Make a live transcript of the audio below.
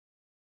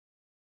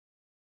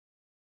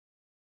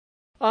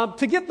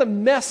To get the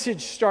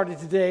message started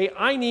today,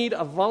 I need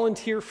a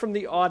volunteer from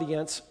the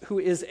audience who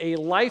is a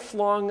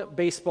lifelong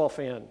baseball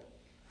fan.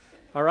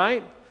 All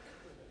right?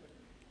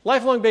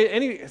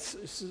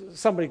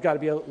 Somebody's got to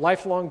be a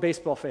lifelong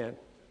baseball fan.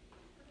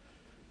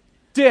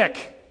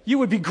 Dick, you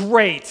would be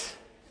great.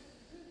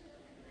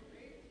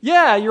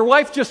 Yeah, your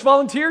wife just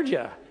volunteered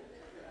you.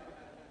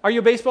 Are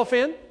you a baseball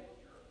fan?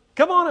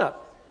 Come on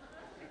up.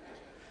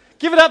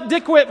 Give it up,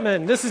 Dick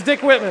Whitman. This is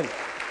Dick Whitman.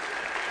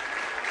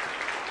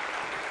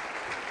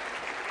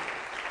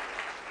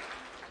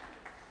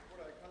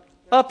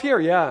 Up here,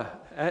 yeah,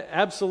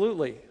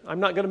 absolutely. I'm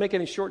not going to make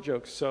any short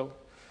jokes, so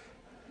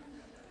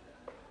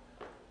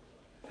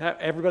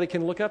everybody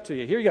can look up to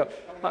you. Here you go.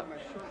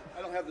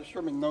 I don't have the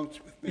sermon notes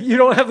with me. You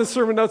don't have the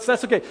sermon notes?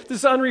 That's okay. This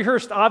is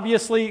unrehearsed,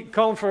 obviously,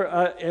 calling for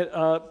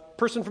a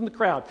person from the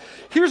crowd.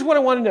 Here's what I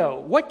want to know.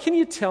 What can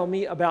you tell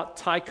me about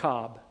Ty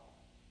Cobb?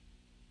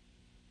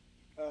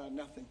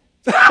 Nothing.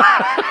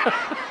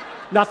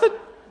 Nothing?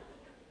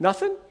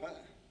 Nothing?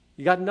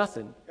 You got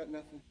nothing? Got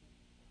nothing.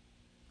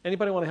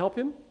 Anybody want to help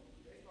him?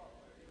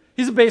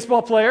 He's a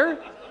baseball player.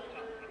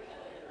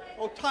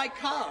 Oh, Ty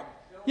Cobb.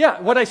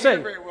 Yeah, what'd I say?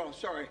 Very well,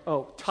 sorry.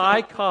 Oh,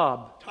 Ty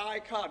Cobb. Ty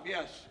Cobb,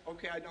 yes.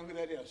 Okay, I know who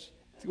that is.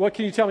 What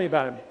can you tell me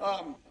about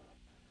him?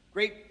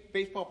 Great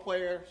baseball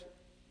player,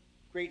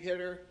 great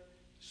hitter,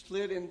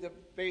 slid into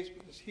base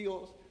with his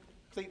heels,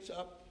 cleats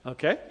up.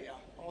 Okay. Yeah,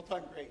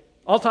 all-time great.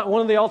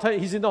 All-time.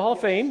 He's in the Hall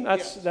of Fame.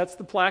 That's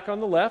the plaque on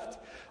the left.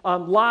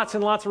 Lots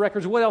and lots of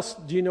records. What else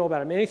do you know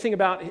about him? Anything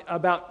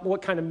about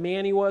what kind of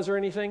man he was or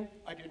anything?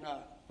 I do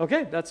not.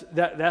 Okay,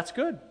 that's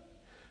good.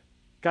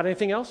 Got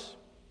anything else?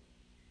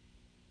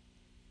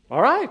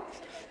 All right.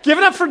 Give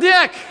it up for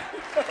Dick.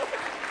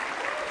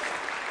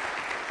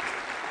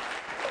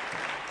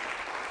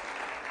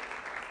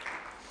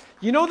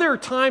 You know, there are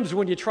times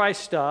when you try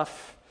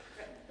stuff.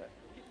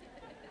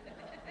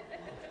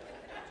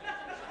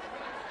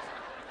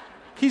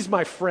 He's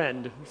my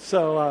friend,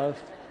 so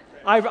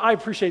I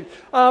appreciate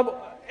it.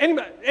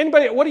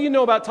 Anybody, what do you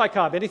know about Ty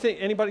Cobb?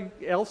 Anybody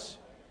else?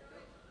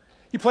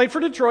 He played for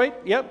Detroit,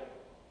 yep.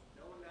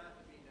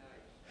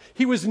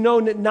 He was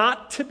known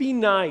not to be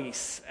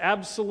nice,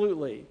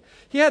 absolutely.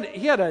 He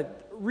had a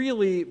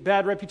really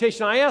bad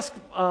reputation. I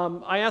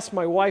asked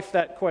my wife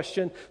that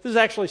question. This is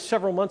actually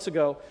several months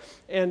ago,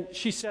 and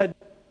she said,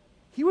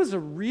 he was a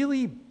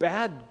really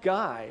bad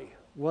guy,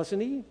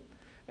 wasn't he?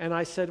 And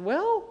I said,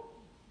 well,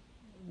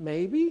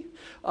 maybe.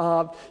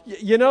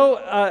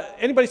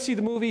 Anybody see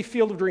the movie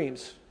Field of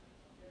Dreams?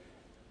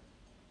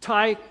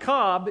 Ty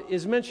Cobb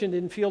is mentioned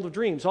in Field of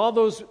Dreams. All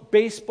those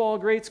baseball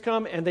greats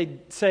come and they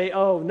say,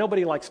 oh,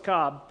 nobody likes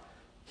Cobb.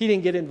 He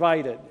didn't get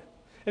invited.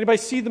 Anybody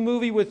see the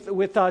movie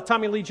with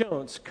Tommy Lee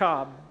Jones,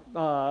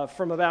 Cobb,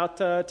 from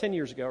about 10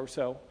 years ago or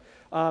so?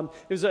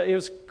 It was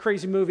a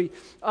crazy movie.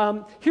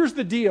 Here's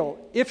the deal.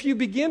 If you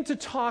begin to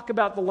talk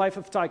about the life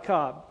of Ty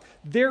Cobb,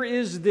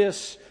 there's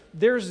this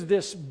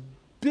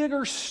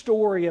bigger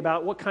story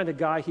about what kind of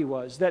guy he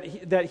was,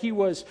 that he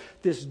was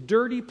this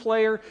dirty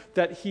player,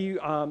 that he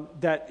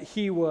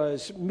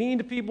was mean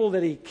to people,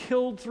 that he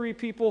killed 3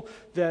 people,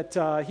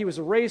 that he was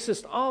a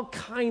racist, all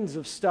kinds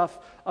of stuff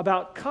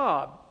about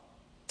Cobb.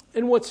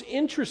 And what's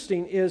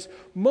interesting is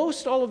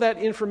most all of that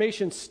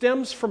information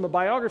stems from a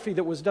biography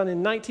that was done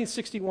in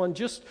 1961,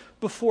 just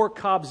before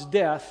Cobb's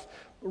death,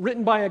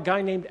 written by a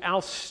guy named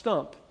Al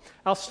Stump.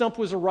 Al Stump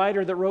was a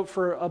writer that wrote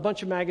for a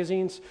bunch of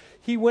magazines.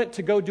 He went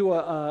to go do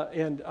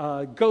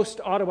a ghost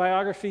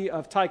autobiography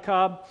of Ty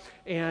Cobb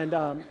and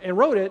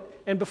wrote it.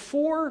 And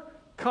before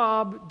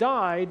Cobb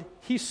died,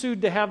 he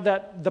sued to have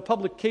the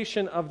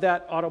publication of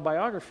that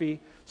autobiography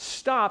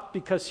stopped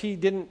because he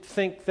didn't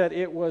think that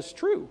it was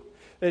true.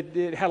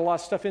 It had a lot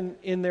of stuff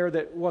in there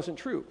that wasn't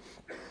true.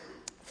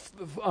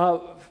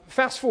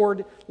 Fast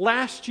forward,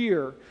 last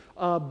year,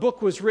 a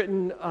book was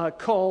written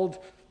called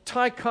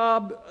Ty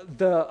Cobb,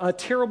 A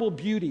Terrible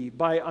Beauty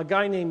by a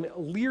guy named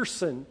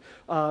Learson,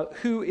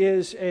 who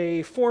is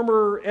a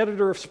former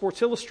editor of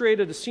Sports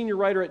Illustrated, a senior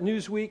writer at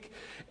Newsweek.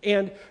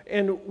 And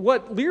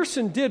what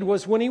Learson did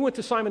was when he went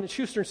to Simon &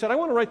 Schuster and said, I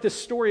want to write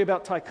this story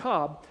about Ty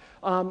Cobb,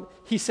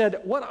 he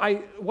said, what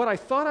I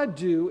thought I'd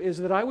do is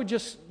that I would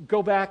just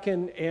go back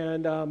and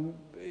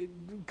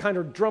kind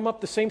of drum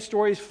up the same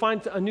stories,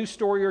 find a new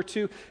story or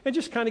two, and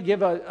just kind of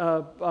give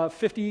a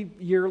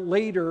 50-year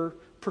later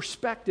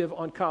perspective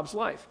on Cobb's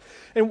life.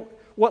 And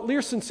what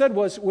Learson said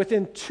was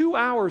within 2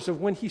 hours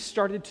of when he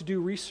started to do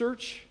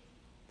research,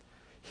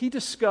 he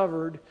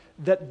discovered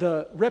that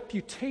the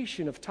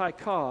reputation of Ty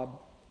Cobb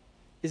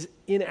is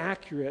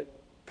inaccurate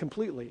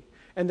completely,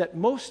 and that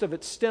most of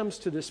it stems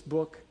to this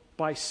book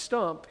by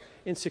Stump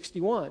in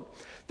 61.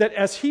 That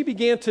as he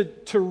began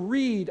to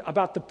read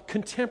about the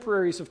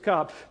contemporaries of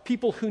Cobb,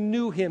 people who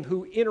knew him,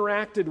 who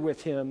interacted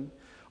with him,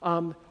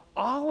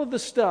 all of the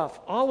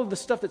stuff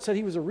that said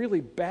he was a really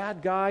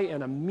bad guy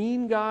and a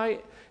mean guy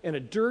and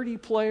a dirty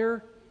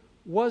player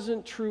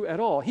wasn't true at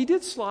all. He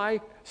did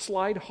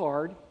slide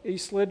hard. He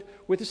slid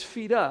with his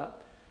feet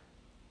up.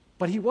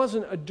 But he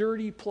wasn't a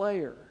dirty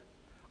player.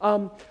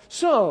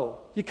 So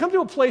you come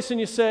to a place and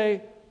you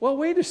say, well,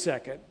 wait a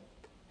second.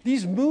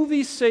 These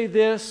movies say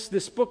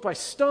this book by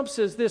Stump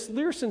says this,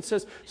 Learson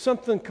says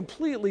something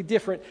completely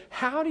different.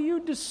 How do you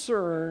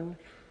discern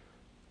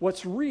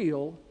what's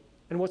real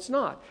and what's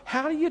not?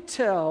 How do you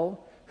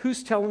tell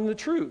who's telling the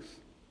truth?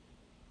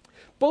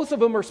 Both of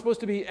them are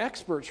supposed to be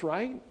experts,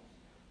 right?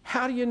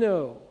 How do you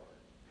know?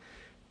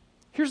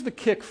 Here's the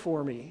kick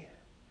for me.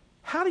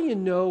 How do you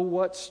know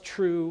what's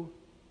true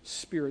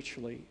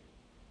spiritually?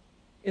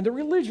 In the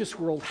religious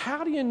world,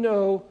 how do you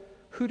know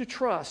who to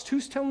trust?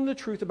 Who's telling the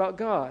truth about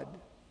God?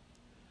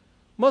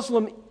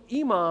 Muslim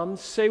imams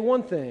say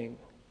one thing.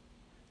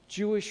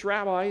 Jewish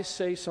rabbis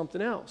say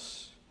something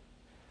else.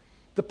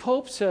 The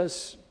Pope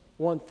says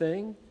one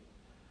thing.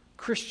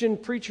 Christian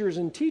preachers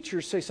and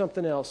teachers say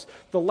something else.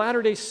 The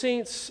Latter-day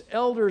Saints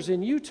elders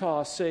in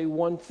Utah say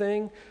one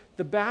thing.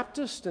 The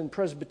Baptists and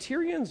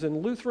Presbyterians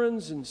and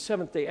Lutherans and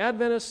Seventh-day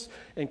Adventists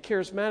and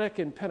Charismatic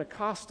and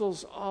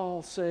Pentecostals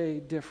all say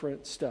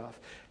different stuff.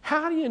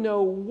 How do you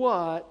know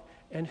what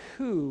and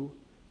who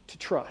to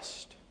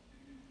trust?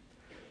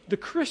 The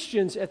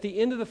Christians at the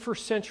end of the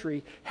first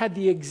century had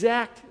the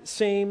exact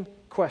same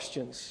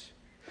questions.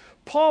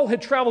 Paul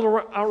had traveled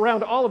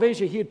around all of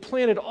Asia. He had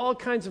planted all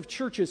kinds of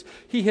churches.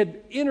 He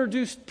had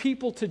introduced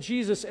people to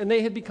Jesus, and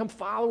they had become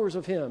followers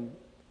of him.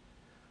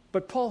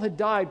 But Paul had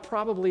died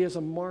probably as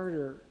a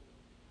martyr.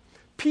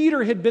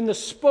 Peter had been the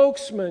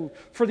spokesman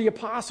for the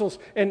apostles,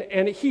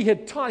 and he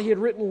had taught, he had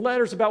written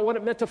letters about what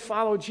it meant to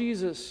follow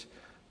Jesus.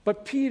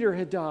 But Peter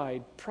had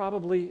died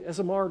probably as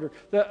a martyr.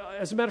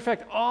 As a matter of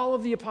fact, all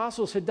of the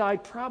apostles had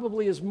died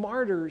probably as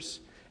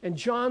martyrs, and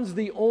John's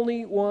the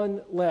only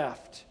one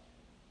left.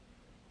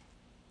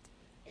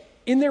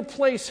 In their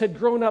place had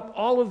grown up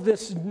all of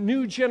this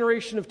new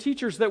generation of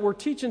teachers that were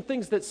teaching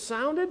things that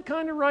sounded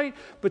kind of right,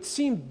 but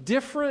seemed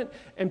different,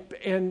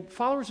 and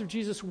followers of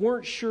Jesus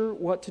weren't sure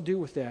what to do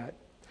with that.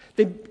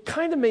 They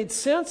kind of made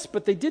sense,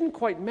 but they didn't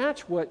quite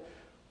match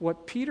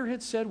what Peter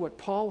had said, what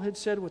Paul had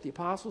said, what the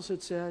apostles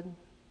had said.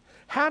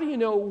 How do you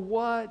know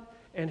what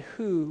and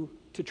who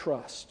to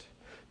trust?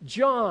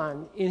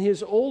 John, in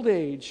his old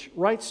age,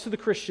 writes to the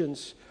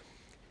Christians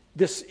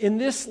in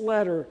this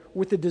letter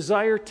with the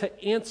desire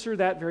to answer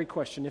that very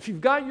question. If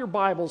you've got your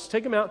Bibles,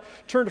 take them out,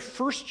 turn to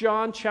 1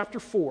 John chapter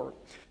 4.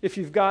 If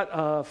you've got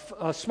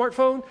a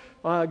smartphone,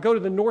 go to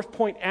the North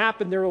Point app,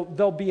 and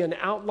there'll be an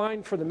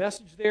outline for the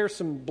message there,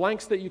 some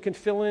blanks that you can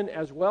fill in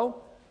as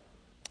well.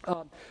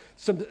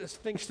 Some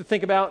things to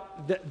think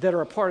about that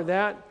are a part of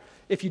that.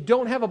 If you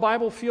don't have a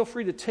Bible, feel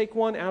free to take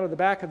one out of the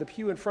back of the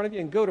pew in front of you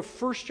and go to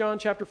 1 John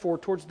chapter 4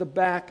 towards the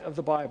back of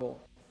the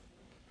Bible.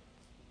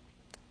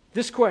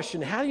 This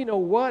question, how do you know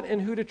what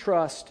and who to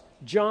trust,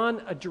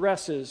 John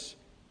addresses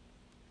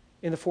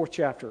in the 4th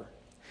chapter.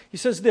 He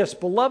says this,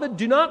 "Beloved,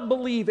 do not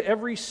believe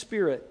every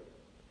spirit,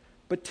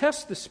 but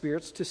test the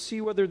spirits to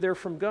see whether they're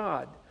from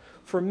God.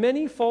 For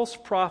many false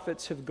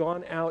prophets have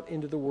gone out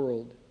into the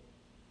world.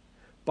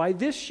 By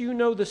this you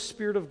know the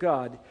Spirit of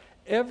God.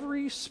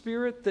 Every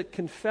spirit that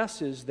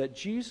confesses that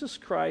Jesus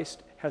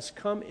Christ has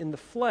come in the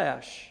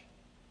flesh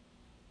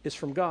is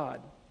from God.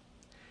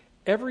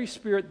 Every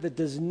spirit that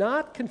does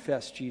not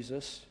confess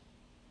Jesus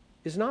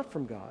is not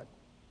from God.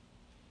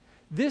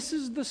 This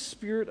is the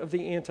spirit of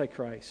the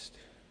Antichrist,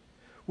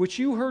 which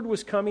you heard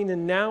was coming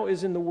and now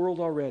is in the world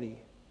already.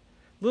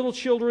 Little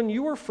children,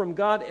 you are from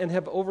God and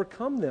have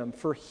overcome them,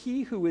 for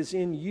he who is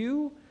in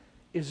you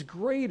is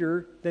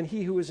greater than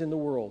he who is in the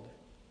world.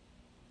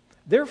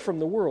 They're from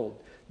the world.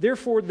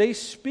 Therefore, they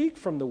speak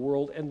from the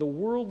world, and the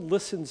world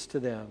listens to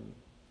them.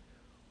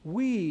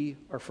 We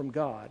are from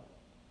God.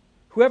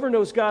 Whoever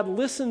knows God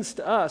listens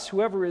to us.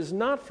 Whoever is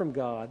not from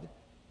God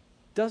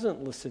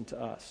doesn't listen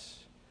to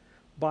us.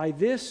 By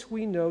this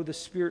we know the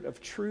spirit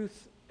of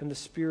truth and the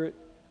spirit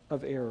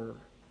of error."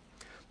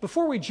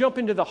 Before we jump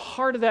into the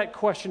heart of that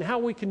question, how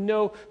we can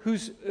know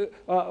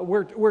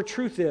where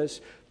truth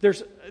is,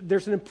 there's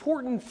an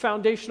important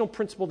foundational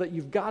principle that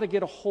you've got to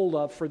get a hold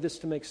of for this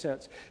to make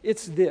sense.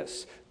 It's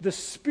this: the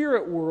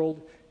spirit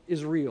world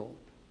is real.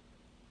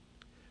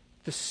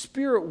 The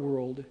spirit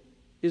world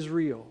is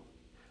real.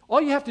 All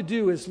you have to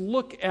do is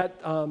look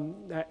at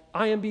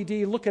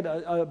IMDb, look at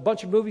a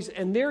bunch of movies,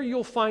 and there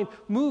you'll find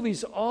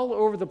movies all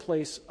over the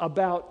place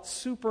about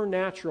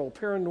supernatural,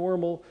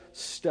 paranormal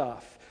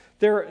stuff.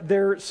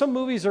 Some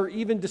movies are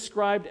even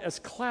described as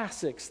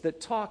classics that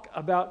talk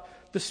about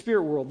the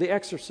spirit world, The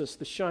Exorcist,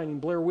 The Shining,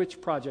 Blair Witch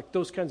Project,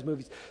 those kinds of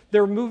movies.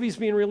 There are movies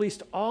being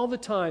released all the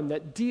time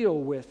that deal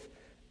with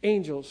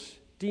angels,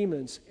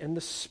 demons, and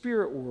the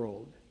spirit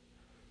world.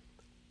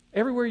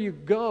 Everywhere you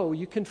go,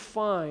 you can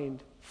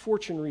find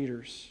fortune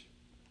readers,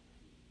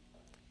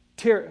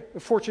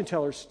 fortune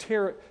tellers,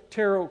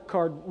 tarot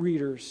card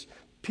readers,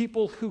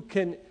 people who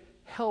can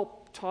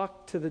help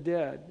talk to the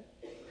dead.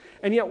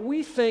 And yet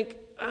we think,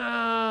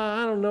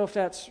 I don't know if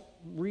that's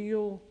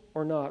real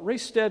or not. Ray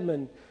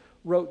Stedman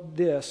wrote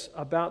this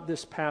about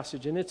this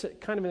passage, and it's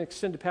kind of an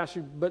extended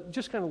passage, but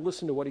just kind of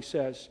listen to what he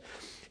says.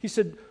 He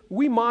said,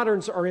 "We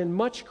moderns are in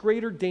much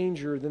greater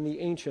danger than the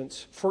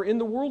ancients, for in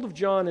the world of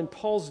John and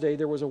Paul's day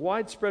there was a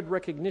widespread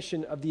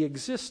recognition of the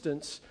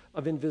existence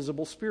of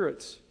invisible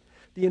spirits,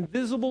 the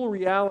invisible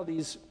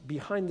realities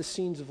behind the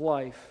scenes of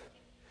life.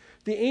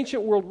 The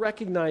ancient world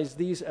recognized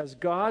these as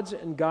gods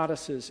and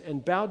goddesses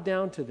and bowed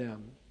down to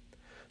them.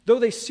 Though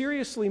they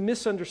seriously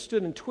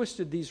misunderstood and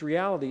twisted these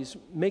realities,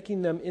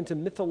 making them into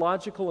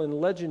mythological and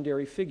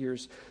legendary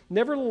figures,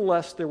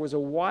 nevertheless there was a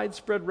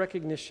widespread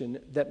recognition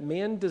that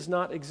man does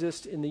not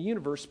exist in the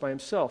universe by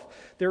himself.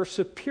 There are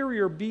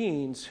superior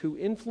beings who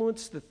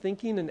influence the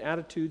thinking and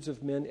attitudes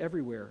of men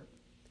everywhere.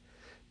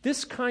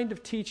 This kind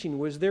of teaching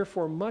was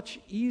therefore much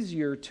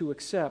easier to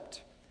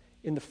accept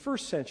in the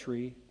first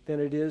century than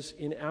it is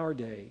in our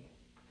day.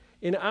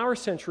 In our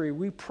century,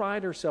 we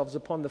pride ourselves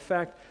upon the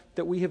fact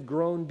that we have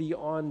grown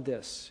beyond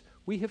this.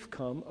 We have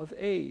come of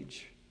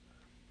age.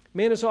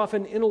 Man is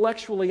often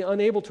intellectually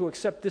unable to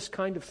accept this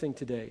kind of thing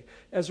today.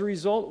 As a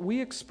result,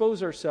 we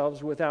expose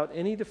ourselves without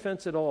any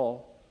defense at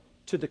all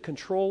to the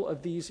control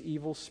of these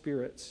evil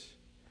spirits.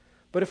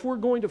 But if we're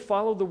going to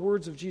follow the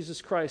words of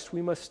Jesus Christ,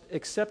 we must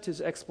accept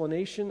his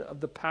explanation of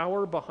the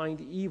power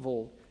behind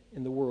evil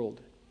in the world.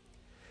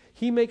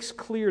 He makes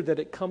clear that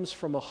it comes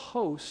from a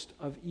host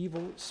of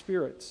evil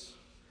spirits.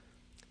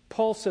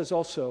 Paul says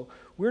also,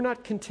 we're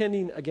not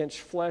contending against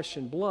flesh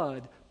and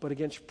blood, but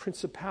against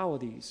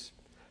principalities,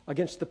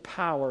 against the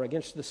power,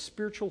 against the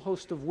spiritual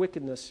host of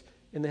wickedness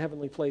in the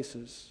heavenly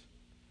places.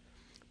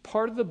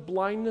 Part of the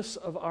blindness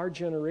of our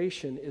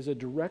generation is a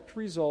direct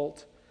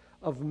result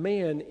of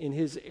man in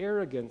his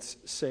arrogance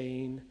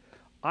saying,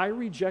 I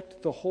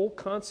reject the whole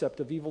concept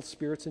of evil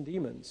spirits and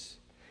demons.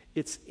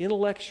 It's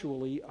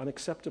intellectually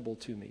unacceptable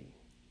to me.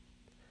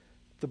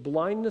 The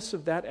blindness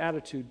of that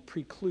attitude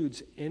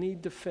precludes any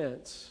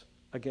defense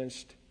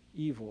against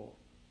evil.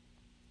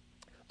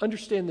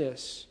 Understand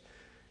this.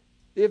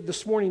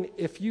 This morning,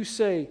 if you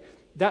say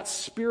that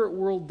spirit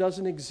world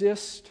doesn't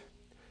exist,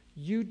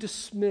 you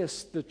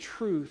dismiss the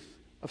truth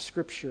of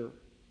Scripture.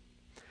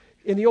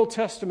 In the Old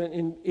Testament,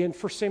 in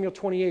 1 Samuel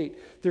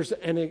 28, there's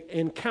an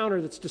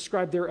encounter that's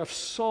described there of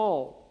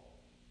Saul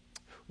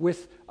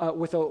with a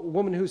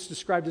woman who's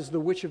described as the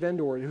witch of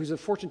Endor, who's a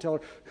fortune teller,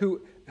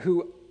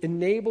 who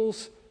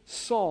enables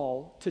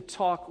Saul to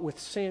talk with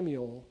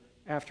Samuel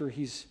after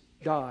he's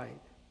died.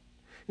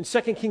 In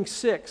 2 Kings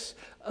 6,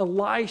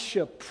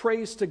 Elisha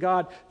prays to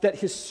God that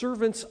his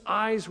servants'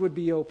 eyes would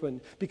be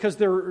opened because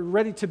they're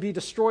ready to be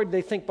destroyed,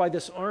 they think, by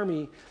this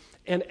army.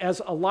 And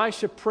as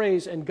Elisha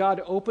prays and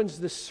God opens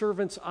the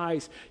servant's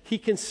eyes, he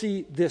can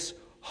see this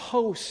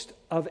host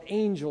of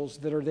angels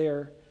that are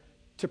there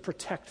to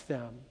protect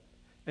them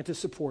and to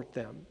support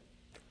them.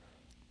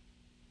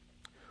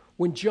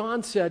 When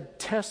John said,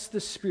 test the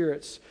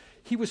spirits,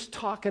 he was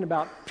talking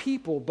about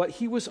people, but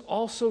he was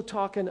also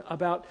talking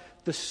about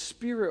the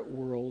spirit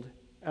world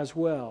as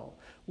well.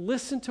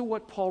 Listen to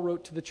what Paul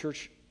wrote to the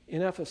church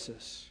in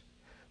Ephesus.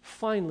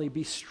 Finally,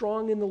 be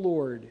strong in the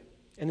Lord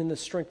and in the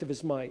strength of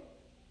his might.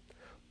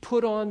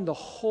 Put on the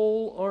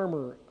whole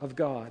armor of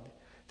God,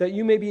 that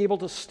you may be able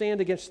to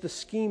stand against the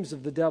schemes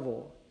of the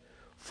devil.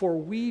 For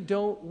we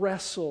don't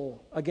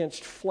wrestle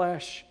against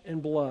flesh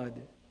and blood,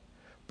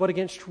 but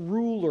against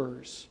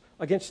rulers,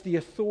 against the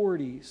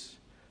authorities,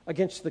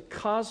 against the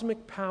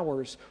cosmic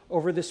powers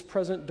over this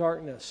present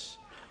darkness,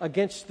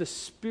 against the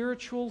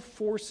spiritual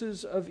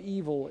forces of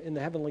evil in the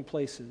heavenly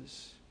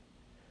places.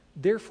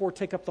 Therefore,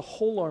 take up the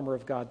whole armor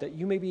of God, that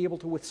you may be able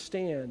to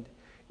withstand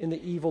in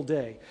the evil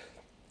day.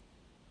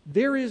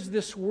 There is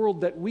this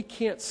world that we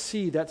can't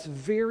see that's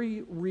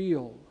very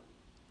real.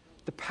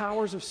 The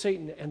powers of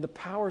Satan and the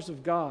powers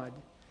of God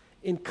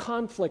in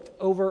conflict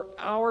over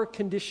our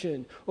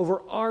condition,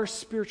 over our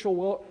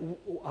spiritual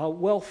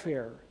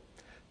welfare.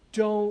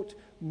 Don't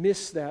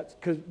miss that,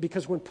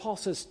 because when Paul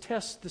says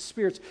test the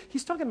spirits,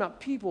 he's talking about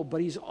people,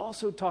 but he's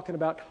also talking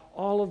about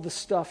all of the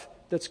stuff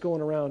that's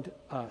going around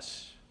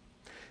us.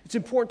 It's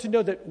important to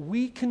know that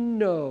we can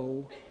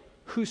know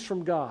who's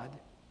from God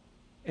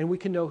and we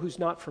can know who's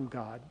not from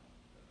God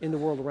in the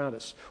world around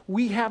us.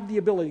 We have the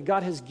ability,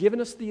 God has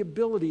given us the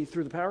ability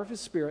through the power of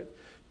his Spirit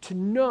to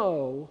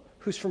know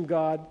who's from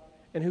God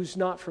and who's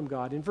not from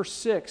God. In verse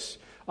 6,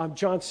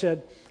 John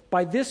said,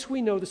 by this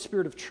we know the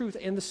spirit of truth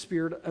and the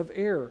spirit of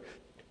error.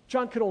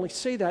 John could only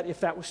say that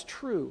if that was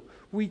true.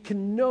 We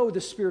can know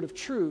the spirit of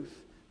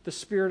truth, the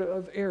spirit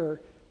of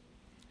error,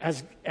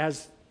 as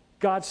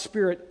God's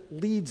Spirit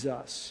leads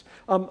us.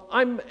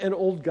 I'm an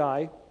old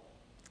guy.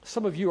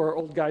 Some of you are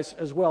old guys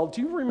as well.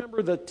 Do you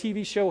remember the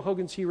TV show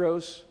Hogan's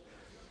Heroes?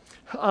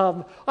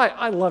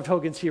 I loved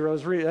Hogan's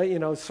Heroes. You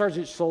know,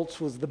 Sergeant Schultz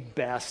was the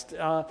best.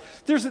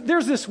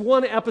 There's this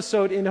one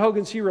episode in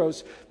Hogan's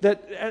Heroes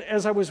that,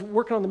 as I was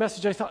working on the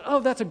message, I thought,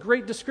 oh, that's a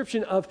great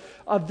description of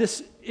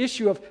this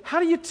issue of how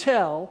do you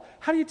tell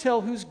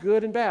who's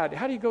good and bad?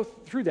 How do you go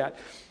through that?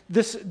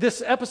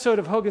 This episode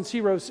of Hogan's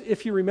Heroes,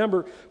 if you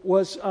remember,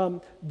 was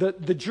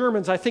the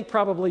Germans, I think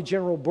probably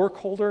General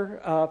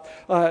Burkholder,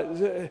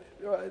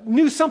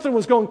 knew something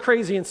was going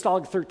crazy in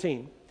Stalag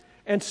 13.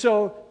 And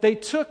so they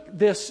took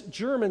this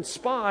German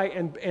spy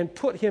and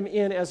put him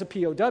in as a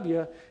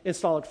POW in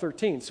Stalag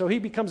 13. So he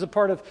becomes a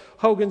part of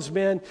Hogan's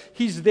men.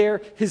 He's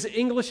there. His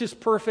English is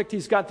perfect.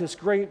 He's got this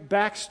great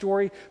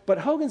backstory. But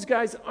Hogan's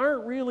guys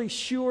aren't really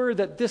sure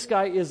that this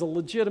guy is a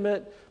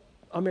legitimate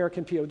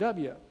American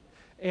POW.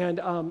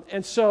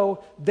 And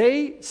so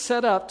they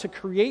set up to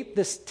create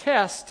this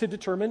test to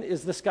determine,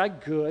 is this guy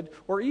good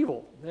or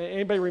evil?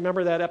 Anybody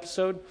remember that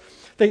episode?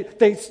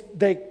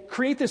 They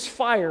create this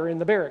fire in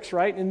the barracks,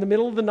 right, in the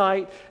middle of the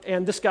night,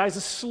 and this guy's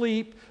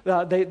asleep.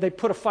 They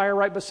put a fire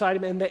right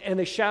beside him, and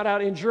they shout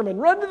out in German,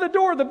 "Run to the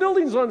door, the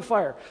building's on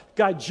fire."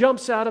 Guy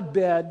jumps out of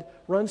bed,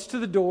 runs to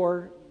the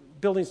door,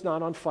 building's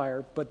not on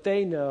fire, but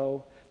they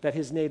know that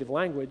his native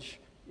language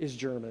is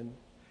German,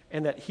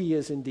 and that he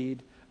is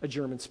indeed a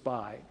German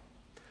spy.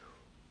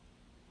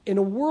 In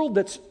a world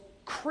that's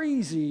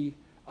crazy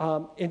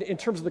in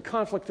terms of the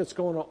conflict that's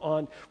going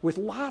on, with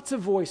lots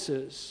of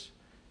voices,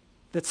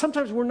 that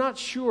sometimes we're not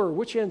sure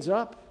which ends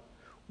up,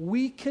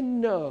 we can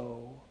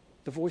know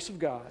the voice of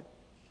God.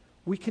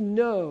 We can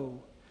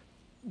know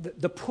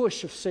the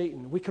push of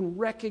Satan. We can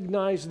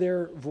recognize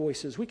their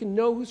voices. We can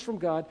know who's from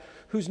God,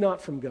 who's not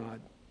from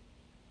God.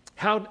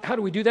 How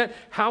do we do that?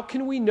 How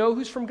can we know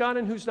who's from God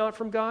and who's not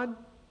from God?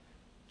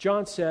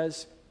 John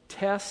says,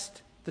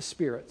 test the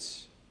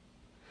spirits.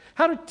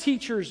 How do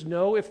teachers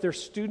know if their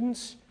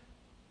students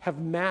have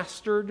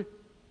mastered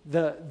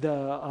the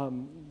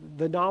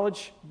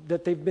knowledge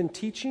that they've been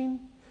teaching,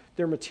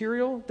 their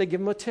material? They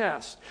give them a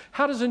test.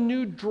 How does a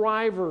new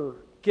driver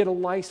get a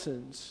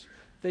license?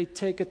 They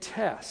take a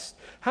test.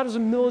 How does a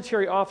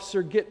military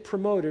officer get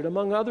promoted?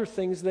 Among other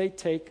things, they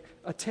take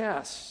a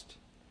test.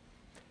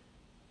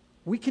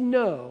 We can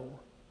know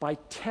by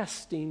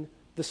testing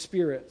the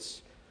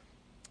spirits.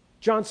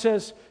 John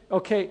says,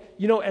 okay,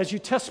 as you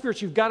test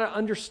spirits, you've got to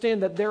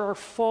understand that there are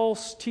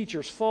false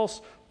teachers,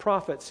 false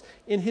prophets.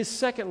 In his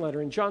second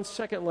letter, in John's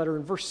second letter,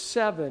 in verse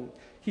 7,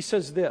 he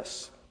says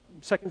this,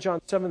 2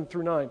 John 7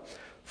 through 9,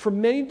 "For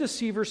many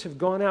deceivers have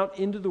gone out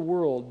into the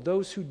world,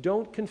 those who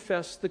don't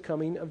confess the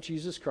coming of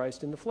Jesus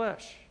Christ in the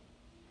flesh.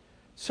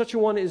 Such a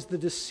one is the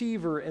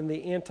deceiver and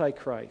the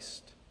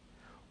antichrist.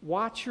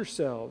 Watch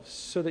yourselves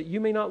so that you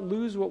may not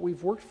lose what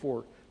we've worked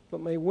for, but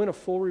may win a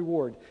full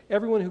reward.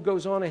 Everyone who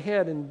goes on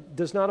ahead and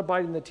does not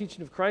abide in the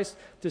teaching of Christ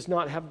does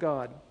not have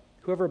God.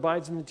 Whoever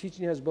abides in the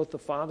teaching has both the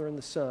Father and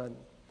the Son."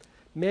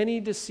 Many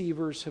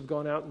deceivers have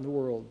gone out in the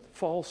world.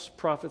 False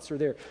prophets are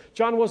there.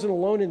 John wasn't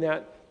alone in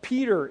that.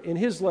 Peter, in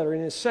his letter,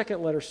 in his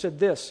second letter, said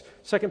this,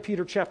 2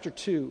 Peter chapter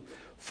 2,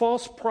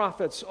 "False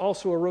prophets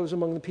also arose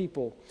among the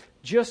people,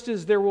 just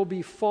as there will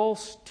be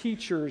false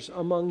teachers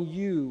among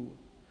you,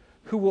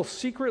 who will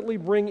secretly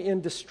bring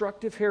in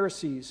destructive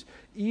heresies,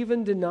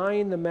 even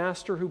denying the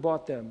master who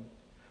bought them,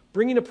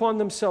 bringing upon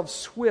themselves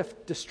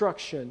swift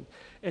destruction,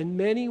 and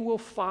many will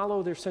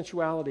follow their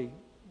sensuality.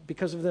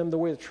 Because of them, the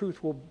way of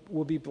truth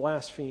will be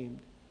blasphemed."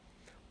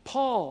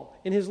 Paul,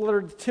 in his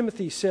letter to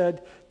Timothy,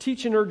 said,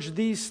 "Teach and urge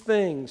these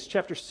things,"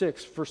 chapter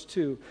 6, verse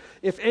 2.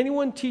 "If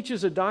anyone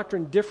teaches a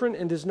doctrine different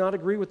and does not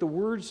agree with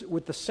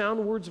the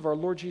sound words of our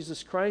Lord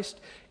Jesus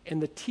Christ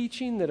and the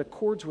teaching that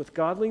accords with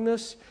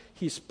godliness,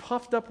 he's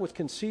puffed up with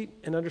conceit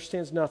and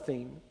understands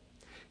nothing.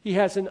 He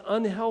has an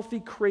unhealthy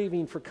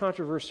craving for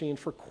controversy and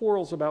for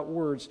quarrels about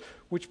words,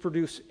 which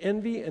produce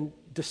envy and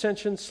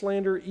dissension,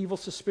 slander, evil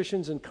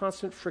suspicions, and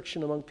constant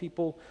friction among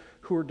people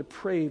who are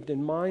depraved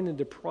in mind and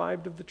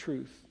deprived of the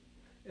truth,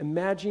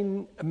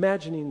 imagining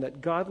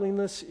that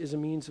godliness is a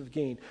means of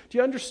gain." Do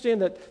you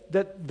understand that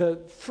the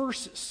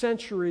first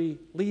century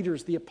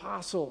leaders, the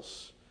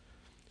apostles,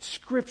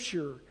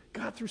 Scripture,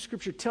 God through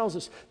Scripture tells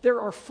us there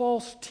are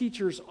false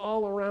teachers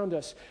all around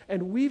us,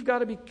 and we've got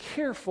to be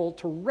careful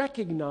to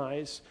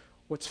recognize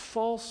what's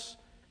false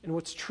and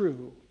what's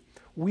true.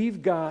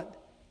 We've got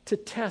to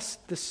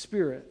test the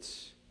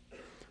spirits.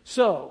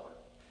 So,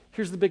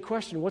 here's the big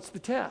question. What's the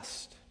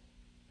test?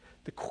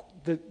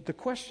 The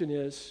question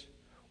is,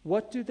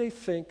 what do they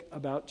think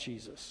about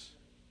Jesus?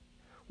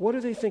 What do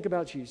they think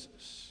about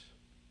Jesus?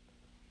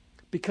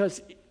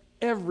 Because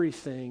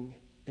everything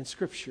in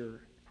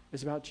Scripture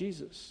is about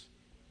Jesus.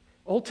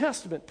 Old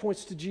Testament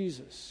points to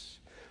Jesus.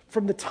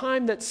 From the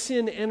time that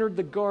sin entered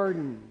the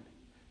garden,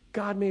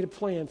 God made a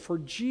plan for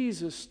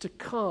Jesus to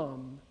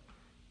come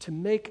to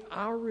make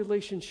our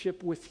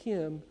relationship with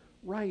Him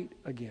right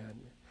again.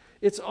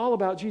 It's all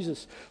about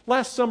Jesus.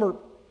 Last summer,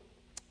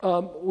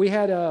 we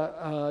had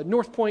a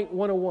North Point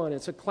 101.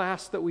 It's a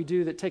class that we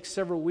do that takes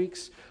several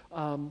weeks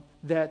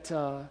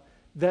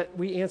that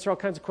we answer all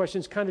kinds of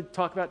questions, kind of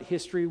talk about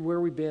history, where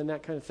we've been,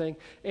 that kind of thing.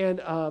 And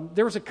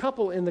there was a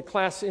couple in the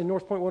class in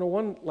North Point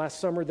 101 last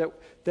summer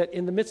that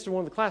in the midst of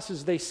one of the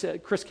classes, they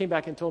said, Chris came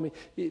back and told me,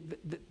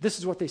 this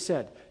is what they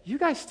said: "You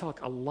guys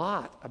talk a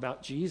lot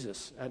about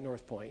Jesus at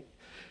North Point."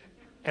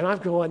 And I'm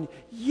going,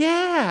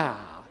 yeah,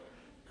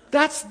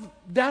 that's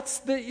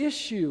the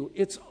issue.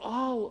 It's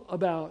all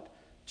about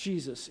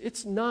Jesus.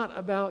 It's not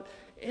about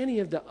any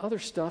of the other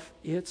stuff.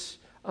 It's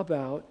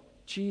about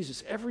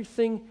Jesus.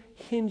 Everything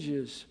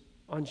hinges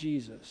on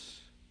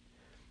Jesus.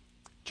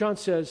 John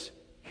says,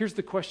 here's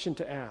the question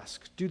to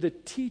ask. Do the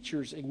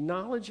teachers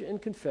acknowledge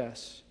and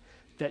confess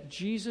that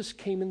Jesus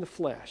came in the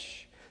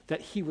flesh,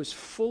 that he was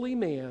fully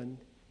man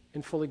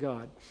and fully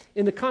God?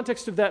 In the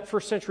context of that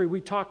first century,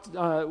 we talked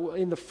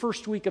in the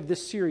first week of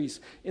this series,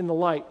 In the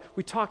Light,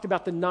 we talked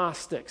about the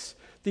Gnostics,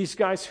 these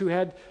guys who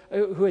had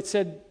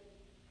said,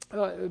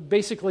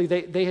 basically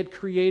they had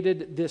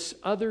created this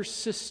other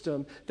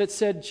system that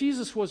said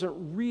Jesus wasn't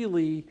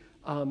really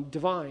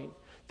divine,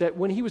 that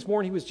when he was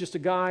born, he was just a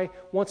guy.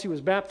 Once he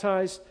was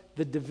baptized,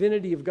 the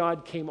divinity of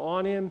God came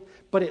on him,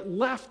 but it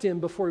left him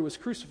before he was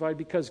crucified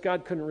because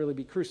God couldn't really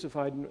be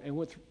crucified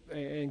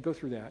and go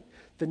through that.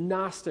 The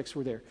Gnostics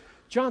were there.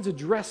 John's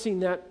addressing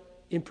that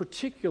in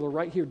particular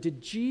right here.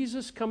 Did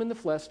Jesus come in the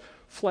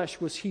flesh?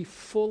 Was he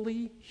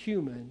fully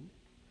human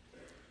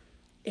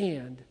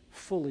and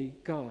fully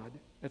God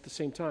at the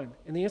same time?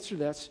 And the answer to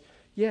that's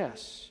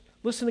yes.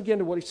 Listen again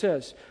to what he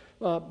says.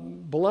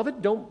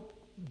 Beloved,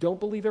 don't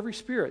believe every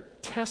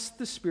spirit. Test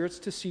the spirits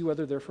to see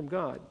whether they're from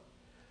God.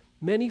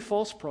 Many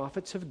false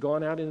prophets have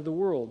gone out into the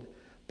world.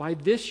 By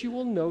this you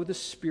will know the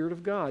Spirit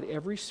of God.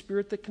 Every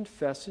spirit that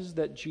confesses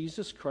that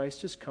Jesus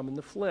Christ has come in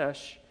the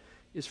flesh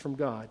is from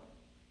God.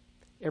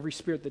 Every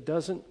spirit that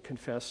doesn't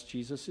confess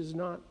Jesus is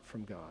not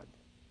from God.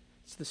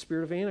 It's the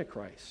spirit of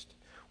Antichrist,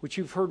 which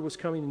you've heard was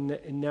coming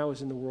and now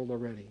is in the world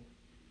already.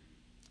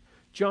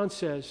 John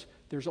says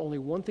there's only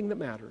one thing that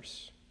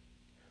matters: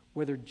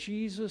 whether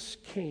Jesus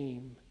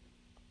came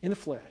in the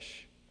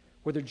flesh,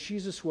 whether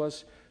Jesus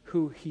was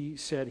who he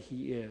said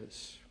he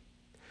is.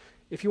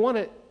 If you want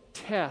to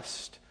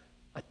test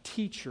a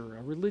teacher,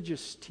 a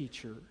religious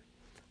teacher,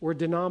 or a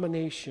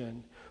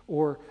denomination,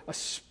 or a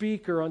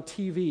speaker on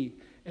TV,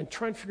 and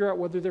try and figure out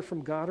whether they're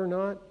from God or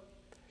not,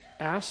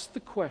 ask the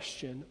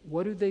question,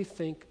 what do they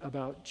think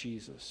about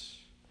Jesus?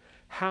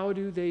 How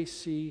do they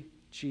see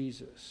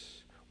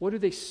Jesus? What do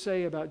they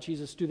say about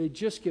Jesus? Do they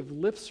just give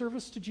lip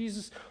service to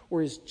Jesus,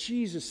 or is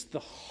Jesus the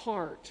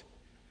heart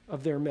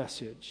of their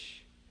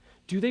message?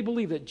 Do they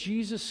believe that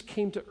Jesus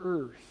came to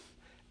earth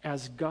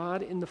as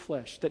God in the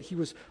flesh, that he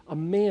was a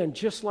man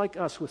just like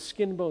us with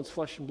skin and bones,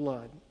 flesh and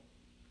blood?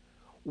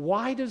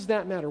 Why does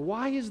that matter?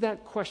 Why is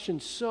that question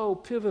so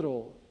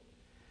pivotal?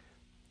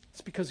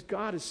 It's because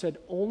God has said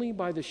only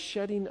by the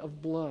shedding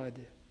of blood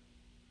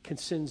can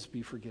sins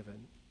be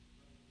forgiven.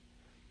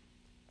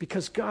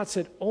 Because God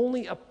said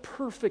only a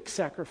perfect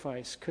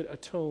sacrifice could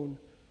atone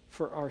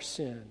for our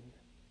sin.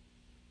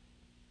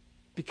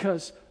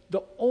 Because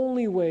the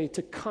only way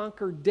to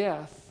conquer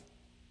death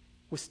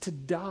was to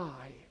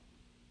die.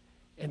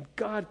 And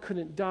God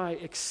couldn't die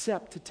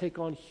except to take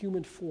on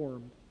human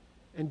form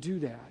and do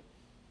that.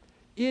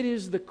 It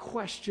is the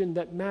question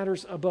that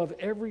matters above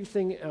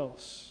everything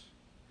else.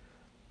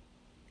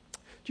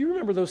 Do you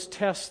remember those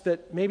tests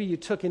that maybe you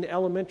took in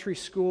elementary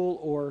school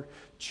or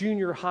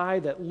junior high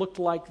that looked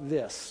like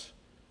this?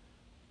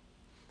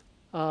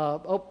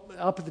 Up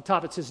at the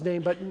top it says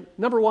name, but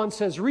number 1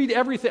 says read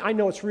everything. I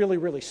know it's really,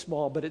 really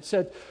small, but it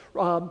said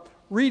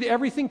read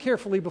everything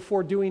carefully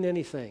before doing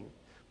anything.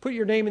 Put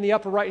your name in the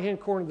upper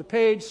right-hand corner of the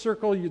page,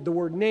 circle the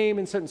word name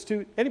in sentence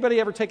 2. Anybody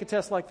ever take a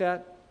test like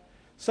that?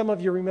 Some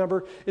of you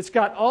remember. It's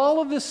got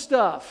all of this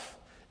stuff.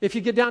 If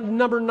you get down to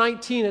number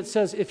 19, it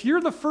says, if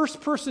you're the first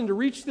person to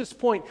reach this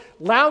point,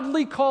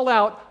 loudly call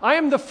out, I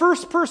am the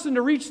first person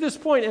to reach this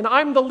point, and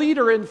I'm the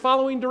leader in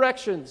following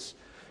directions.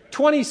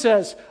 20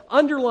 says,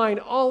 underline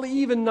all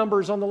even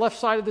numbers on the left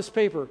side of this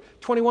paper.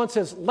 21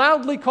 says,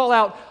 loudly call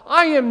out,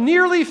 I am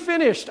nearly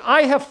finished.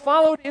 I have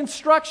followed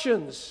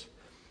instructions.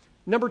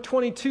 Number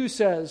 22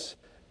 says,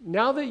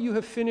 now that you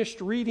have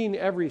finished reading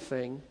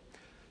everything,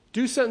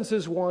 do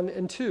sentences 1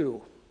 and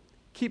 2.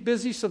 Keep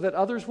busy so that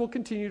others will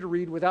continue to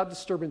read without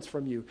disturbance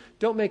from you.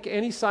 Don't make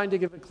any sign to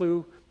give a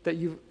clue that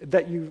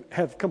you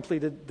have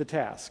completed the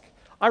task.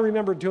 I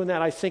remember doing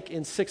that, I think,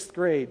 in 6th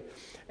grade.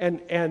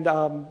 And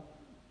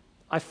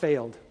I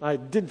failed. I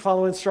didn't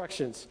follow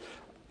instructions.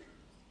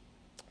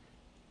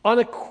 On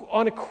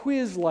a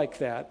quiz like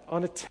that,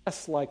 on a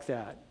test like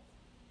that,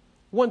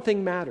 one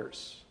thing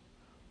matters.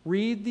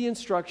 Read the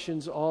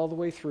instructions all the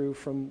way through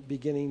from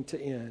beginning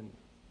to end.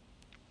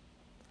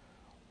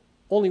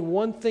 Only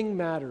one thing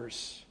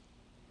matters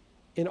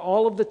in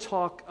all of the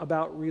talk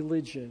about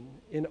religion,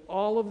 in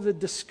all of the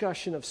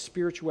discussion of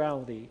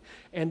spirituality,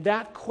 and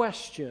that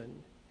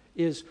question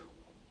is,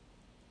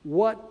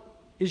 what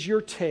is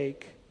your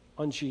take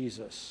on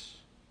Jesus?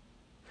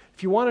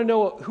 If you want to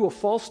know who a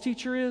false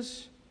teacher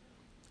is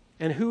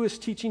and who is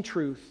teaching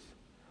truth,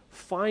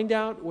 find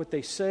out what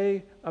they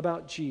say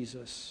about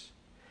Jesus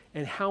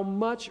and how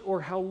much or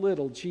how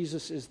little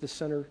Jesus is the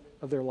center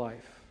of their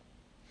life.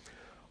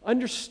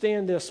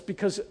 Understand this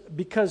because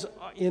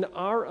in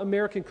our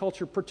American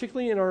culture,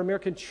 particularly in our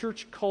American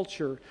church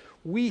culture,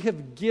 we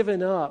have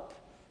given up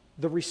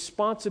the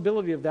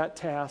responsibility of that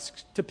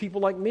task to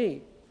people like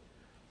me.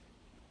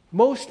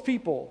 Most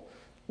people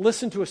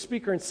listen to a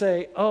speaker and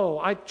say, oh,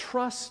 I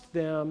trust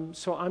them,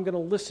 so I'm going to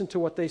listen to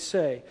what they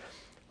say.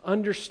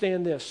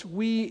 Understand this.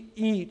 We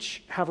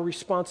each have a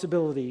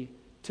responsibility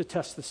to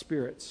test the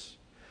spirits.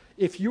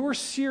 If you're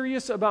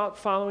serious about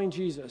following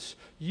Jesus,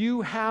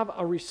 you have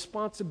a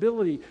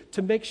responsibility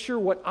to make sure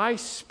what I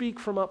speak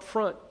from up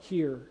front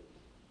here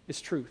is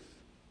truth.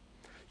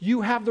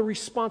 You have the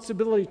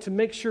responsibility to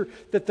make sure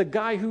that the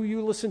guy who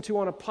you listen to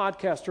on a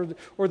podcast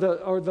or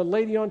the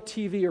lady on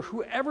TV or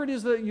whoever it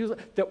is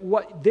that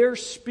what they're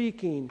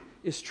speaking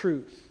is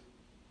truth.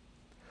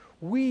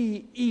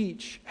 We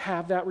each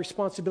have that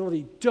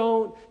responsibility.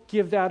 Don't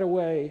give that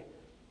away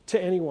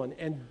to anyone,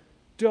 and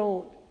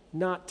don't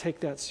not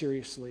take that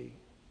seriously,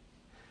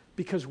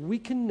 because we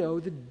can know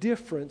the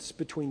difference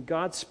between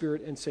God's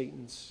Spirit and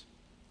Satan's.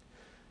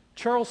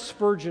 Charles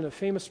Spurgeon, a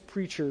famous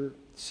preacher,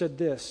 said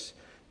this: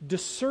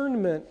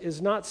 discernment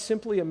is not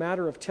simply a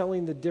matter of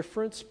telling the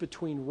difference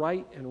between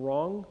right and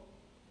wrong.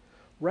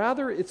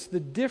 Rather, it's the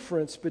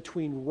difference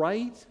between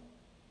right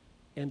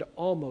and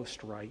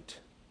almost right.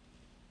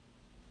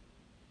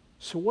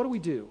 So what do we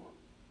do?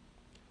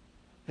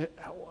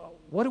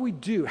 What do we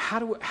do? How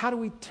do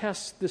we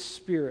test the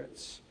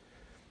spirits?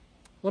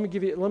 Let me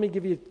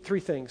give you three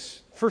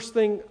things. First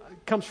thing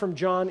comes from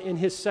John in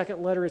his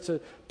second letter. It's a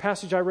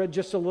passage I read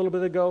just a little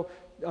bit ago.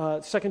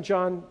 2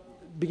 John,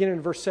 beginning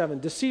in verse 7.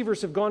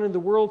 Deceivers have gone into the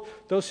world,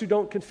 those who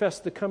don't confess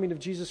the coming of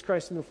Jesus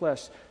Christ in the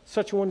flesh.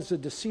 Such one is a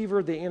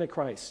deceiver, the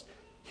Antichrist.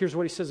 Here's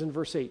what he says in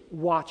verse 8.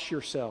 Watch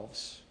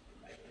yourselves.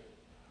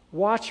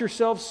 Watch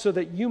yourselves so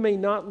that you may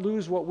not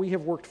lose what we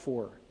have worked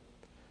for,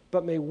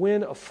 but may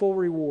win a full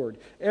reward.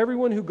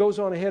 Everyone who goes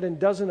on ahead and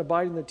doesn't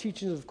abide in the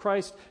teachings of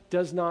Christ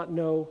does not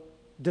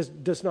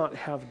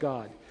have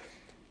God.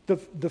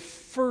 The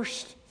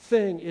first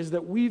thing is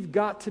that we've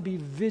got to be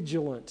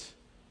vigilant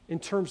in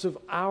terms of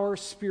our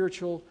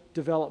spiritual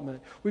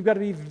development. We've got to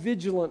be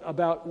vigilant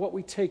about what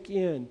we take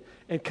in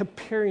and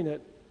comparing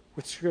it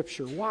with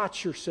Scripture.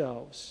 Watch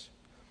yourselves.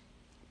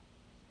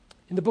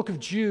 In the book of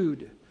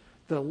Jude,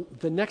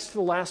 the next to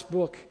the last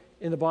book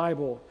in the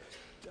Bible,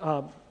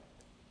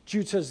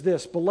 Jude says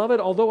this: Beloved,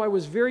 although I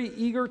was very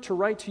eager to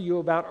write to you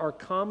about our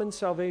common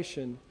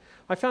salvation,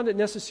 I found it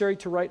necessary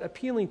to write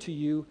appealing to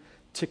you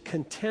to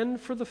contend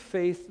for the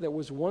faith that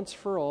was once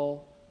for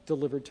all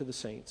delivered to the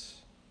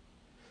saints.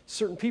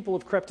 Certain people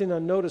have crept in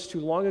unnoticed who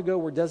long ago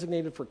were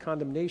designated for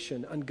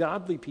condemnation,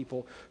 ungodly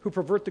people who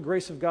pervert the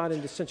grace of God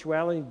into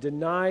sensuality and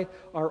deny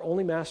our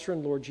only Master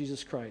and Lord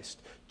Jesus Christ.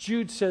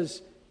 Jude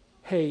says,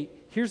 hey,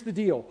 here's the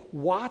deal.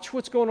 Watch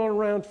what's going on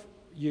around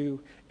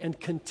you and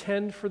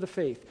contend for the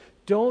faith.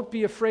 Don't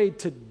be afraid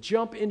to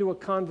jump into a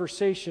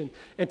conversation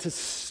and to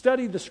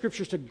study the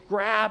Scriptures, to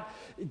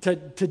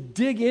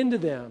dig into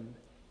them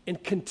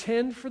and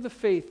contend for the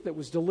faith that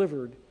was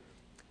delivered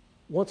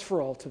once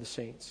for all to the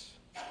saints.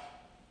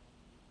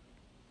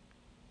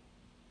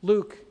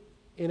 Luke,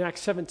 in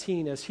Acts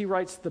 17, as he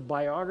writes the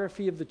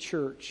biography of the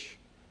church,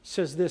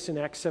 says this in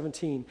Acts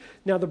 17.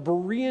 Now the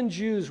Berean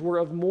Jews were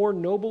of more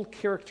noble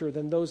character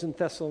than those in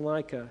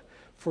Thessalonica,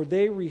 for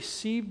they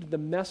received the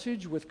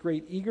message with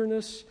great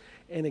eagerness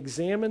and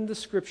examined the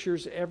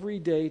Scriptures every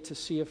day to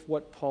see if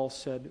what Paul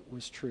said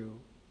was true.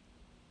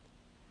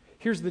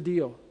 Here's the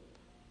deal.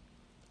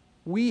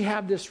 We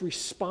have this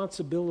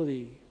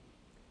responsibility,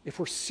 if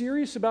we're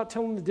serious about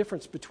telling the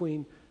difference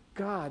between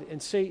God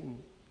and Satan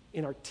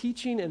in our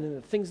teaching and in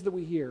the things that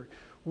we hear,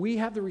 we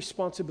have the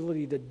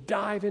responsibility to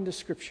dive into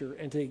Scripture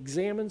and to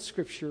examine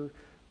Scripture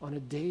on a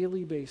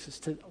daily basis,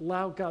 to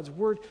allow God's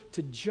Word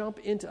to jump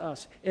into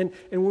us. And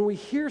when we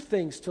hear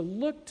things, to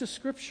look to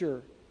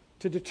Scripture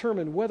to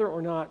determine whether or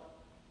not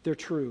they're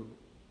true.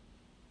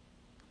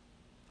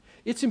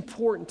 It's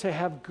important to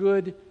have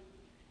good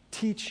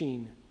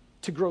teaching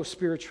to grow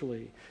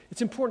spiritually.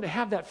 It's important to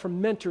have that from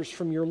mentors,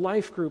 from your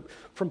life group,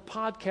 from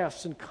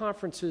podcasts and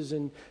conferences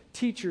and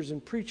teachers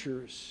and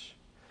preachers.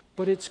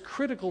 But it's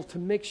critical to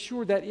make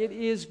sure that it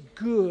is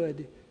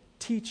good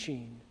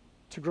teaching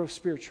to grow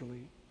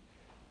spiritually,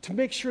 to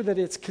make sure that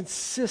it's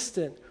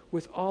consistent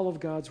with all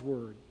of God's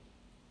Word.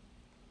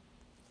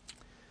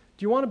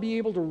 Do you want to be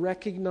able to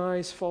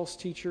recognize false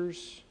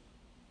teachers?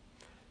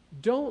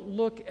 Don't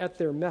look at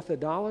their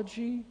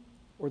methodology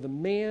or the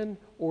man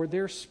or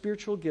their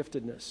spiritual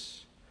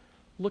giftedness.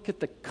 Look at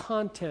the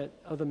content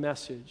of the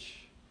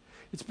message.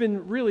 It's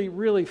been really,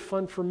 really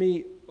fun for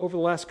me over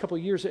the last couple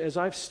of years as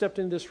I've stepped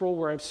into this role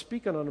where I'm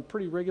speaking on a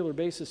pretty regular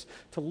basis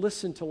to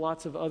listen to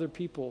lots of other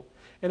people.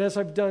 And as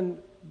I've done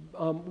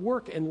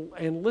work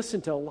and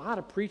listened to a lot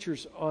of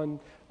preachers on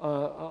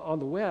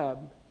the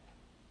web,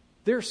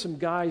 there's some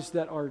guys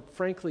that are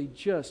frankly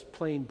just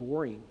plain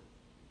boring.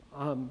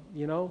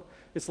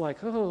 It's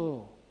like,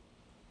 oh.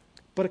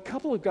 But a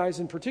couple of guys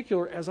in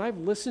particular, as I've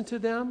listened to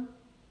them,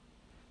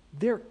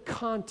 their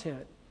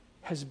content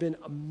has been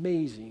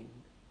amazing.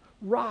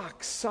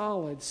 Rock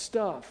solid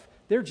stuff.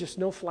 They're just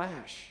no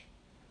flash.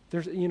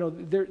 There's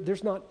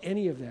not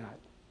any of that.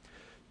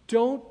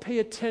 Don't pay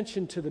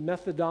attention to the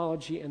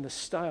methodology and the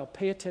style.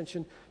 Pay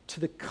attention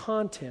to the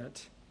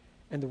content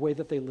and the way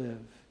that they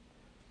live.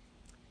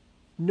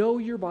 Know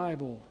your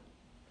Bible.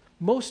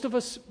 Most of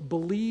us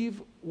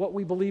believe what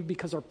we believe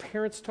because our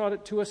parents taught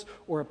it to us,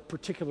 or a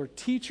particular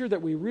teacher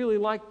that we really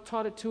like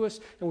taught it to us,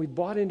 and we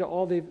bought into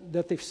all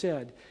that they've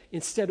said.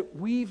 Instead,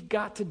 we've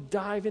got to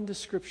dive into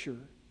Scripture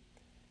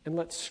and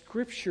let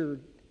Scripture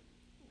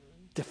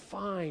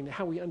define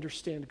how we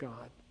understand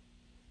God,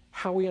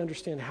 how we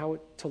understand how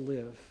to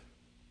live.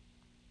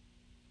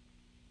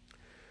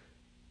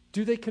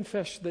 Do they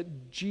confess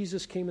that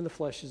Jesus came in the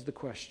flesh is the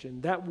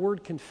question. That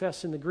word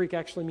confess in the Greek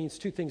actually means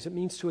two things. It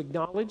means to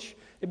acknowledge.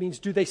 It means,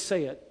 do they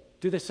say it?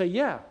 Do they say,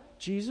 yeah,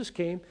 Jesus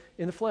came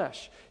in the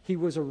flesh. He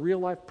was a real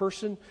life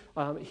person.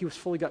 He was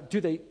fully God.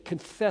 Do they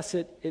confess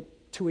it,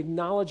 to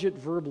acknowledge it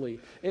verbally?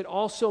 It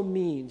also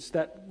means,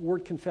 that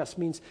word confess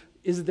means,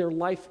 is their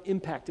life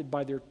impacted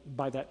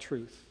by that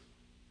truth?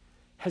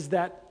 Has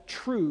that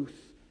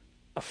truth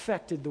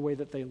affected the way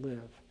that they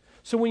live?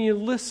 So when you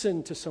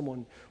listen to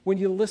someone, when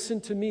you listen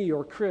to me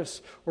or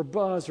Chris or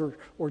Buzz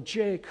or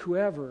Jake,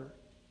 whoever,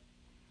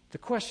 the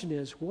question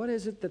is, what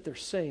is it that they're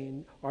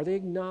saying? Are they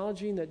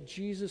acknowledging that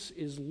Jesus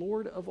is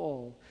Lord of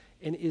all?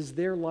 And is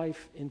their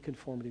life in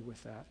conformity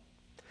with that?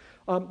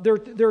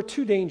 There are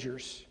two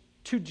dangers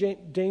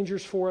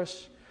for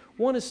us.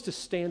 One is to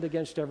stand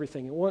against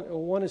everything.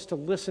 One is to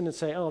listen and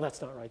say, oh,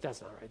 that's not right,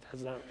 that's not right,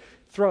 that's not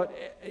right.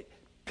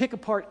 Pick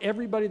apart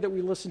everybody that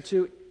we listen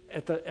to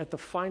at the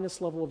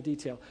finest level of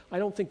detail. I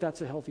don't think that's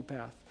a healthy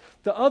path.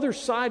 The other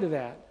side of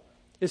that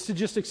is to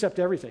just accept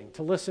everything,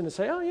 to listen and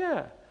say, oh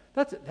yeah,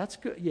 that's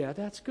good. Yeah,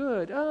 that's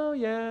good. Oh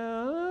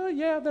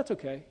yeah, that's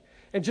okay.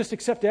 And just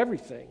accept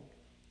everything.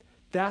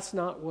 That's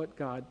not what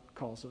God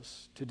calls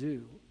us to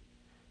do.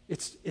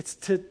 It's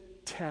to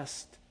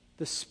test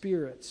the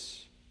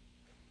spirits.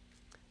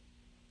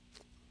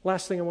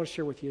 Last thing I want to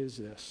share with you is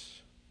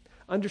this.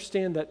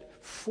 Understand that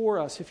for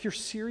us, if you're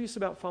serious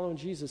about following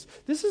Jesus,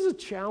 this is a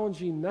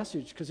challenging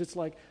message because it's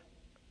like,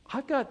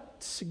 I've got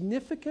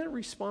significant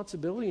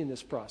responsibility in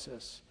this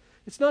process.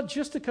 It's not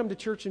just to come to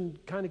church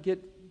and kind of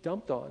get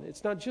dumped on.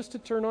 It's not just to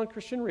turn on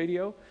Christian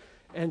radio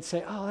and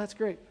say, oh, that's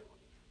great.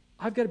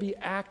 I've got to be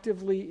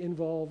actively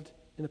involved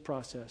in the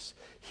process.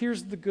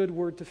 Here's the good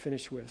word to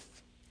finish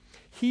with.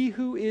 He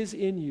who is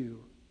in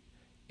you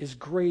is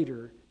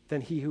greater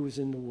than he who is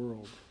in the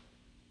world.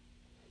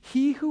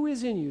 He who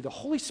is in you, the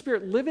Holy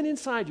Spirit living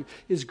inside you,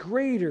 is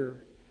greater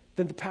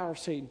than the power of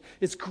Satan.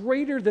 It's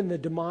greater than the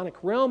demonic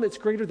realm. It's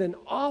greater than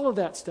all of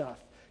that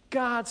stuff.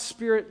 God's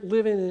Spirit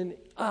living in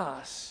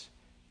us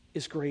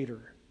is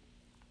greater.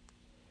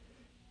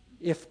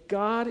 If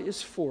God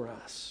is for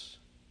us,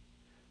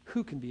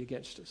 who can be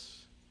against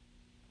us?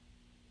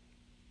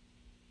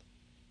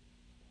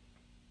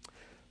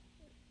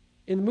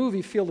 In the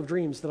movie Field of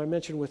Dreams that I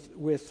mentioned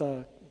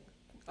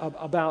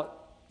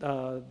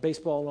about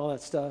baseball and all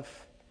that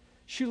stuff,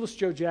 Shoeless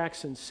Joe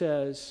Jackson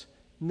says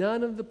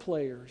none of the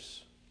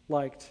players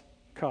liked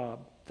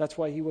Cobb. That's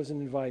why he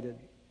wasn't invited.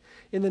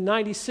 In the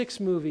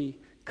 96 movie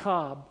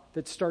Cobb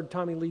that starred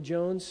Tommy Lee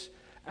Jones,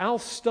 Al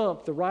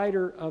Stump, the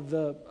writer of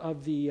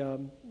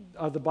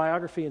the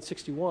biography in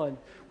 61,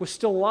 was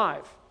still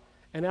alive.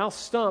 And Al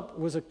Stump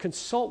was a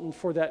consultant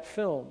for that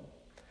film.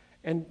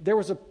 And there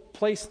was a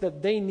place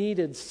that they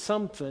needed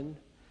something.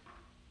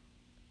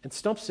 And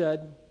Stump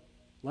said,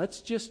 let's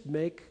just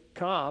make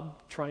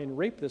Cobb try and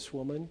rape this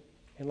woman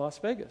in Las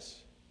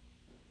Vegas.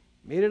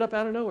 Made it up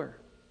out of nowhere.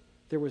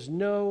 There was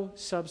no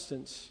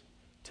substance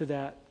to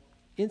that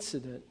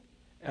incident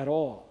at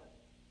all.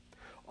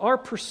 Our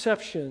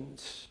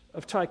perceptions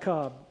of Ty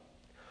Cobb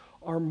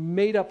are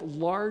made up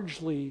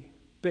largely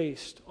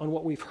based on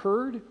what we've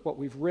heard, what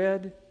we've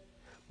read,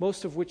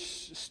 most of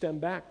which stem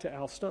back to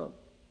Al Stump,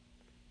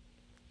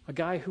 a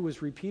guy who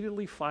was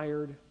repeatedly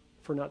fired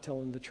for not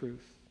telling the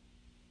truth.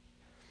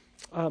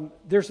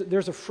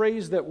 There's a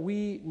phrase that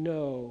we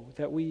know,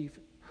 that we've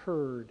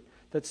heard,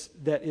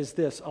 that is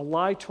this: a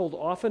lie told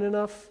often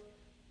enough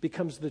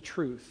becomes the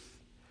truth.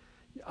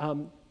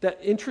 That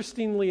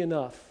interestingly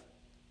enough,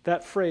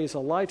 that phrase, a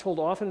lie told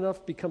often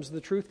enough becomes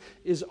the truth,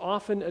 is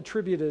often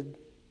attributed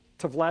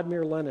to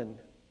Vladimir Lenin,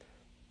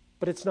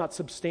 but it's not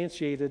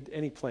substantiated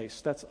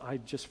anyplace. I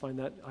just find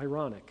that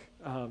ironic.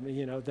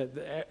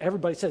 That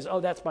everybody says, oh,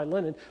 that's by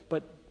Lenin,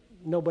 but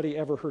nobody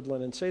ever heard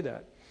Lenin say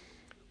that.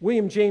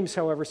 William James,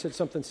 however, said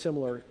something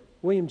similar.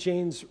 William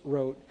James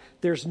wrote,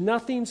 there's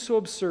nothing so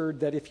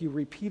absurd that if you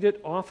repeat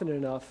it often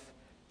enough,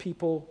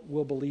 people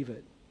will believe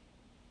it.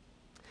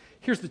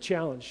 Here's the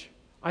challenge.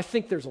 I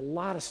think there's a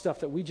lot of stuff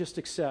that we just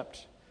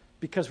accept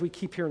because we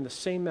keep hearing the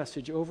same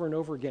message over and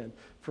over again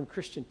from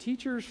Christian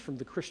teachers, from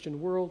the Christian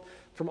world,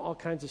 from all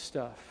kinds of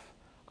stuff.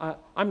 I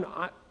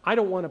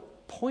don't want to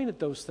point at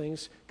those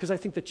things because I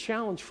think the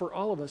challenge for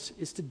all of us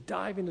is to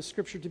dive into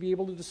Scripture to be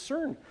able to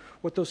discern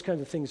what those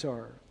kinds of things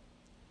are.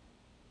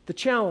 The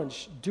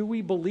challenge, do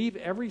we believe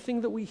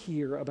everything that we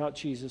hear about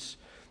Jesus?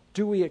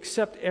 Do we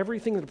accept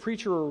everything that a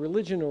preacher or a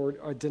religion or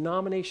a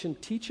denomination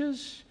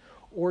teaches?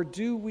 Or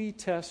do we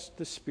test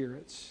the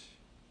spirits?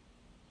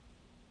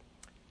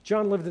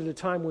 John lived at a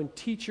time when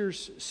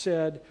teachers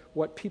said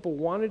what people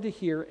wanted to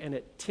hear and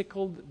it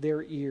tickled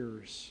their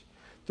ears.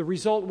 The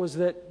result was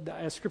that,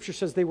 as Scripture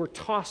says, they were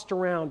tossed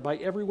around by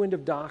every wind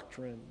of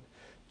doctrine.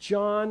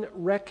 John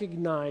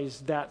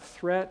recognized that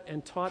threat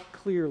and taught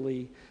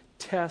clearly,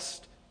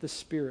 test the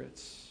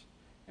spirits.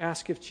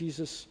 Ask if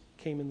Jesus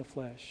came in the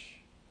flesh.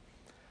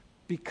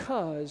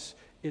 Because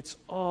it's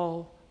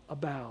all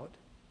about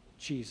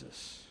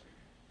Jesus.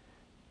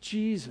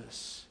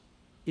 Jesus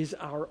is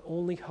our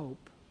only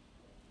hope.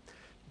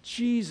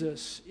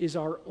 Jesus is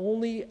our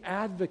only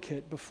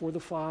advocate before the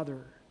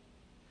Father.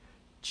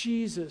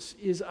 Jesus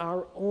is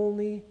our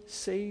only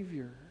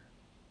Savior.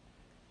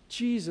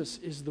 Jesus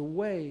is the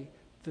way,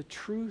 the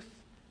truth,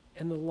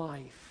 and the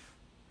life.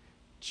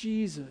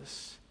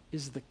 Jesus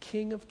is the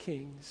King of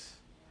kings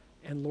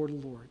and Lord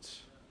of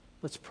lords.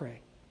 Let's pray.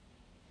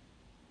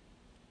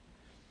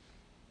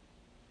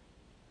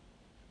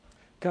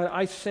 God,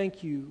 I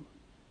thank you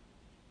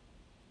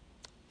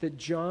that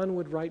John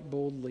would write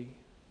boldly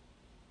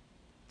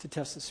to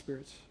test the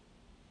spirits,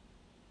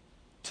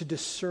 to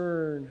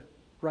discern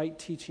right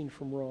teaching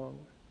from wrong.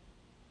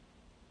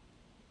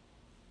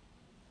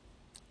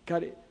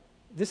 God,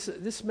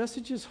 this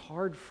message is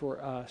hard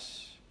for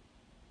us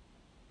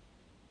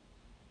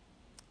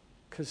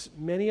because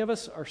many of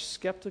us are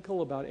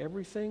skeptical about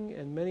everything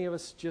and many of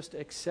us just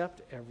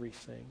accept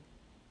everything.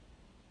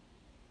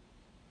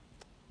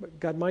 But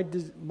God,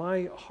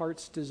 my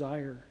heart's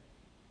desire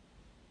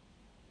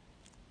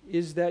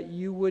is that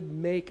you would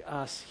make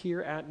us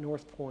here at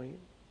North Point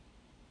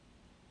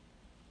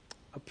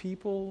a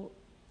people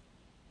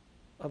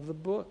of the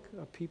book,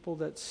 a people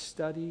that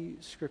study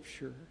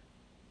Scripture.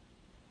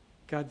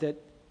 God,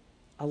 that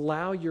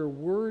allow your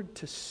word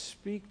to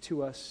speak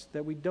to us,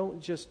 that we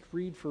don't just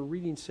read for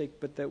reading's sake,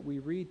 but that we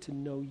read to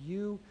know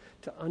you,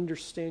 to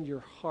understand your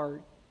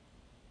heart,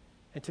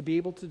 and to be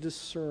able to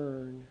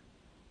discern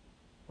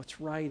what's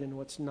right and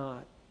what's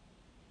not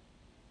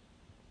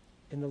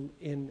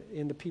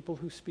in the people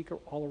who speak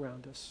all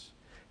around us.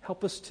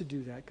 Help us to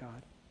do that,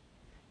 God.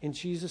 In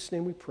Jesus'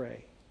 name we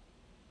pray.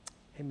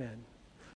 Amen.